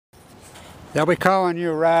They'll be calling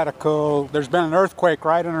you radical. There's been an earthquake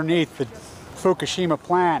right underneath the Fukushima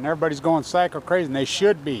plant, and everybody's going psycho crazy, and they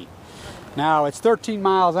should be. Now, it's 13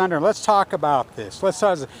 miles under. Let's talk about this.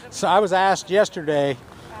 So I was asked yesterday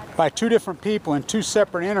by two different people in two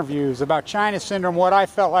separate interviews about China syndrome, what I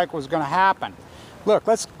felt like was going to happen. Look,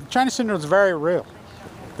 China syndrome is very real.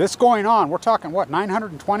 This going on, we're talking, what,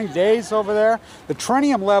 920 days over there? The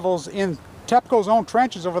tritium levels in TEPCO's own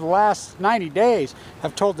trenches over the last 90 days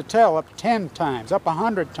have told the tale, up 10 times, up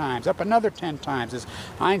 100 times, up another 10 times. As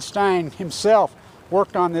Einstein himself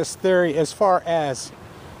worked on this theory, as far as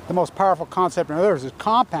the most powerful concept in others is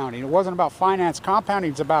compounding. It wasn't about finance.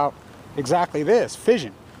 Compounding is about exactly this,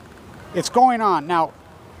 fission. It's going on. Now,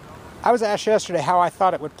 I was asked yesterday how I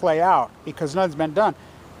thought it would play out because nothing's been done.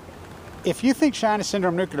 If you think China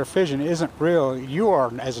syndrome nuclear fission isn't real, you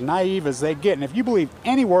are as naive as they get. And if you believe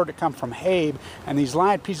any word that comes from Habe and these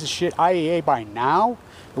lying pieces of shit IAEA by now,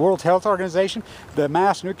 the World Health Organization, the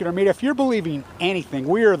mass nuclear media, if you're believing anything,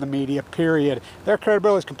 we are the media, period. Their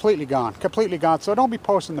credibility is completely gone, completely gone. So don't be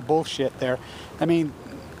posting the bullshit there. I mean,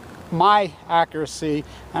 my accuracy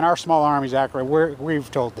and our small army's accurate,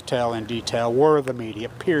 we've told the tale in detail. We're the media,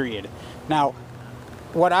 period. Now,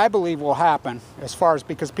 what I believe will happen, as far as,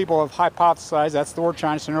 because people have hypothesized, that's the word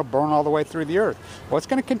China syndrome, burn all the way through the earth. Well, it's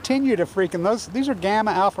going to continue to freaking, these are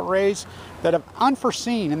gamma alpha rays that have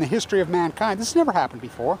unforeseen in the history of mankind. This has never happened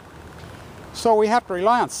before. So we have to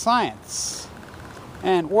rely on science.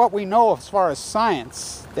 And what we know as far as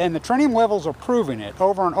science, and the tritium levels are proving it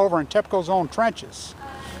over and over in TEPCO's own trenches.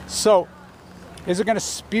 So, is it going to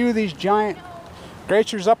spew these giant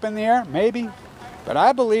glaciers up in the air? Maybe. But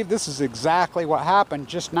I believe this is exactly what happened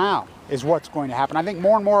just now, is what's going to happen. I think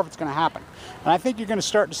more and more of it's going to happen. And I think you're going to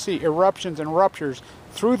start to see eruptions and ruptures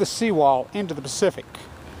through the seawall into the Pacific.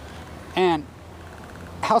 And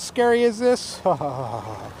how scary is this?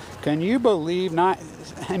 Can you believe I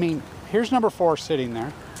mean, here's number 4 sitting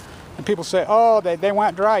there. And people say, oh, they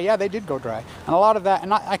went dry. Yeah, they did go dry. And a lot of that,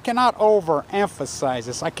 and I cannot overemphasize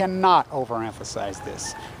this. I cannot overemphasize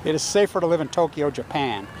this. It is safer to live in Tokyo,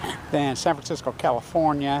 Japan than San Francisco,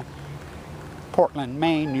 California, Portland,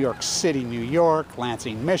 Maine, New York City, New York,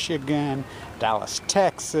 Lansing, Michigan, Dallas,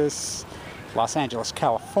 Texas, Los Angeles,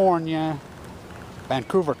 California,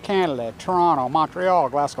 Vancouver, Canada, Toronto, Montreal,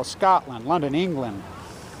 Glasgow, Scotland, London, England,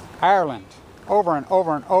 Ireland, over and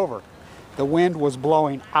over and over. The wind was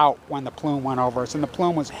blowing out when the plume went over us, and the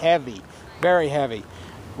plume was heavy, very heavy.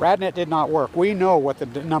 Radnet did not work. We know what the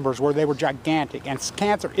numbers were. They were gigantic, and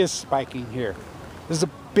cancer is spiking here. This is a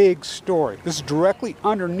big story. This is directly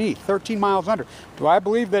underneath, 13 miles under. Do I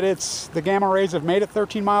believe that the gamma rays have made it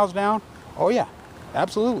 13 miles down? Oh yeah,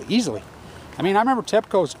 absolutely, easily. I mean, I remember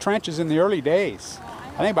TEPCO's trenches in the early days.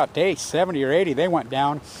 I think about day 70 or 80, they went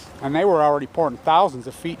down, and they were already pouring thousands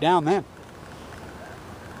of feet down then.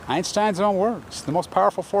 Einstein's own words. The most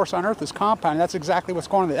powerful force on Earth is compounding. That's exactly what's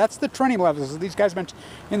going on. That's the tritium levels. These guys have been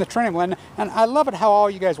in the tritium level. And I love it how all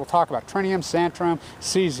you guys will talk about tritium, xantrum,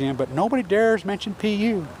 cesium, but nobody dares mention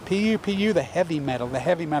Pu. Pu, the heavy metal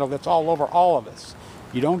that's all over all of us.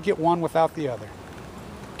 You don't get one without the other.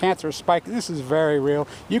 Cancer is spiking. This is very real.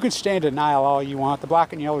 You can stay in denial all you want. The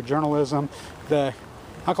black and yellow journalism, the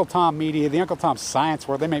Uncle Tom media, the Uncle Tom science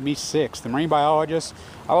world, they make me sick. The marine biologists,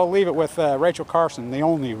 I will leave it with Rachel Carson, the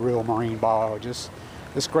only real marine biologist.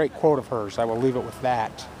 This great quote of hers, I will leave it with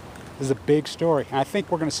that. This is a big story. And I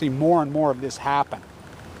think we're going to see more and more of this happen.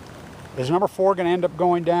 Is number 4 going to end up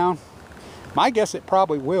going down? My guess it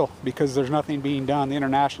probably will, because there's nothing being done. The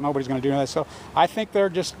international, nobody's going to do that. So I think they're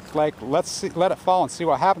just like, let it fall and see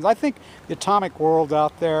what happens. I think the atomic world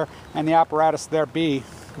out there and the apparatus there they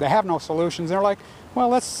have no solutions. They're like, well,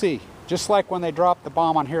 let's see. Just like when they dropped the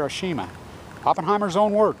bomb on Hiroshima. Oppenheimer's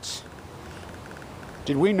own words.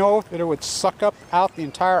 Did we know that it would suck out the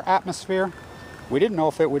entire atmosphere? We didn't know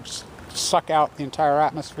if it would suck out the entire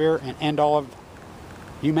atmosphere and end all of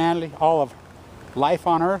humanity, all of life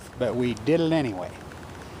on Earth, but we did it anyway.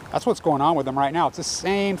 That's what's going on with them right now. It's the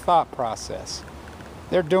same thought process.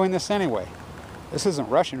 They're doing this anyway. This isn't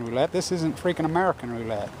Russian roulette. This isn't freaking American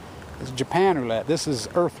roulette. It's Japan roulette. This is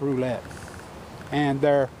Earth roulette. And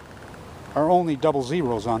there are only double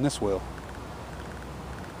zeros on this wheel.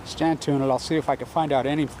 Stand tuned, and I'll see if I can find out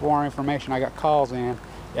any more information. I got calls in.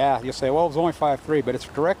 Yeah, you'll say, well, it was only 5.3, but it's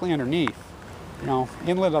directly underneath. You know,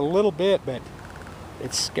 inlet a little bit, but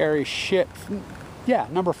it's scary shit. Yeah,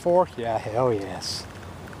 number 4, yeah, hell yes.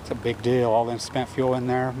 It's a big deal. All them spent fuel in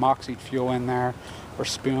there, moxie fuel in there, we're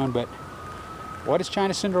spewing, but what is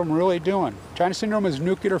China syndrome really doing? China syndrome is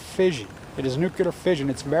nuclear fission. It is nuclear fission.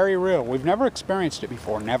 It's very real. We've never experienced it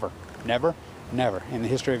before. Never. Never. Never in the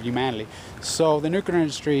history of humanity. So the nuclear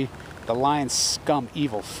industry The lying scum,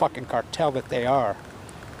 evil fucking cartel that they are.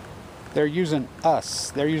 They're using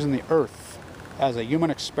us. They're using the Earth as a human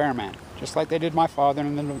experiment, just like they did my father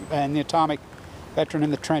and the atomic veteran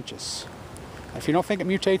in the trenches. If you don't think it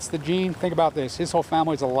mutates the gene, think about this. His whole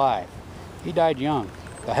family's alive. He died young,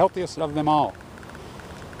 the healthiest of them all.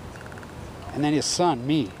 And then his son,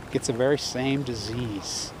 me, gets the very same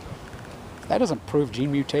disease. If that doesn't prove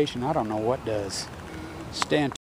gene mutation, I don't know what does. Stand